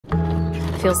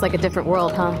feels like a different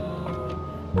world, huh?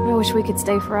 I wish we could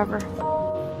stay forever.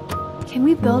 Can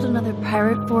we build another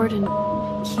pirate fort and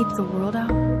keep the world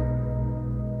out?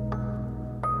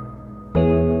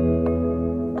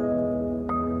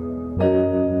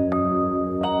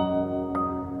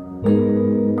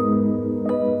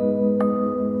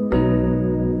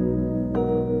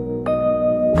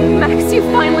 Max, you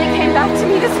finally came back to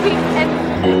me this week,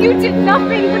 and you did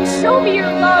nothing but show me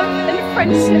your love and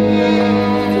friendship.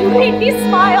 You made me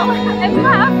smile and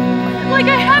laugh like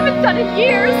I haven't done in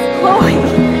years. Chloe,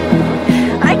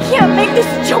 I can't make this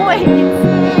choice.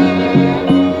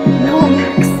 No,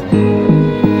 Max.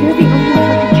 You're the only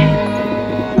one I can.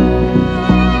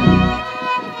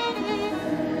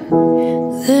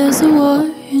 There's a war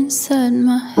inside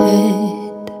my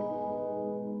head,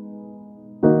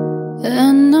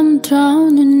 and I'm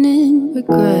drowning in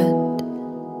regret.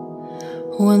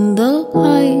 When the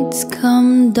lights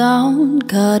come down,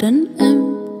 got an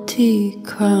empty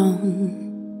crown.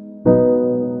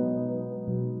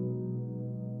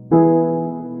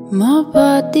 My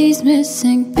body's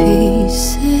missing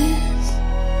pieces,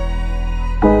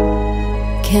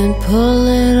 can't pull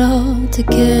it all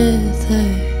together.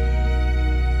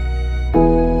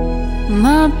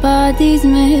 My body's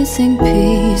missing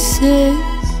pieces,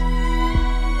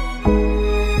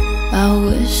 I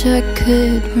wish I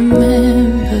could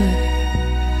remember.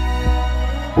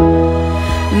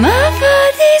 My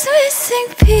body's missing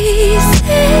pieces,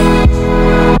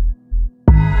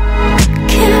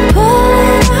 can't pull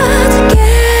it all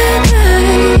together.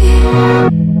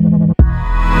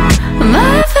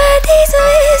 My body's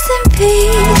missing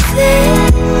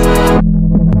pieces,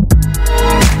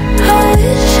 I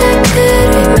wish I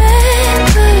could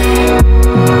remember.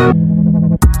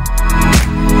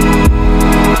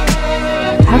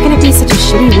 How can it be such a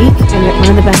shitty week and yet one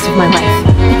of the best of my life?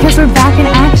 Because we're back in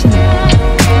action.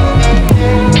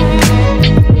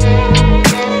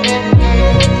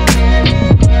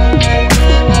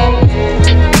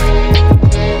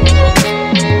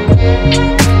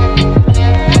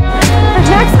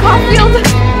 Max Caulfield,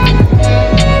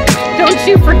 don't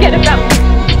you forget about me.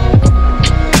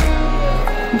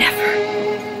 Never.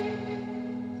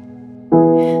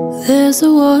 There's a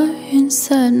war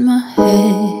inside my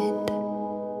head,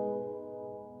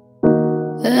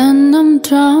 and I'm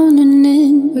drowning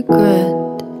in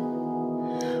regret.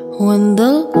 When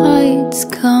the lights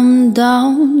come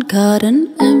down, got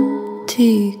an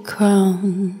empty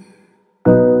crown.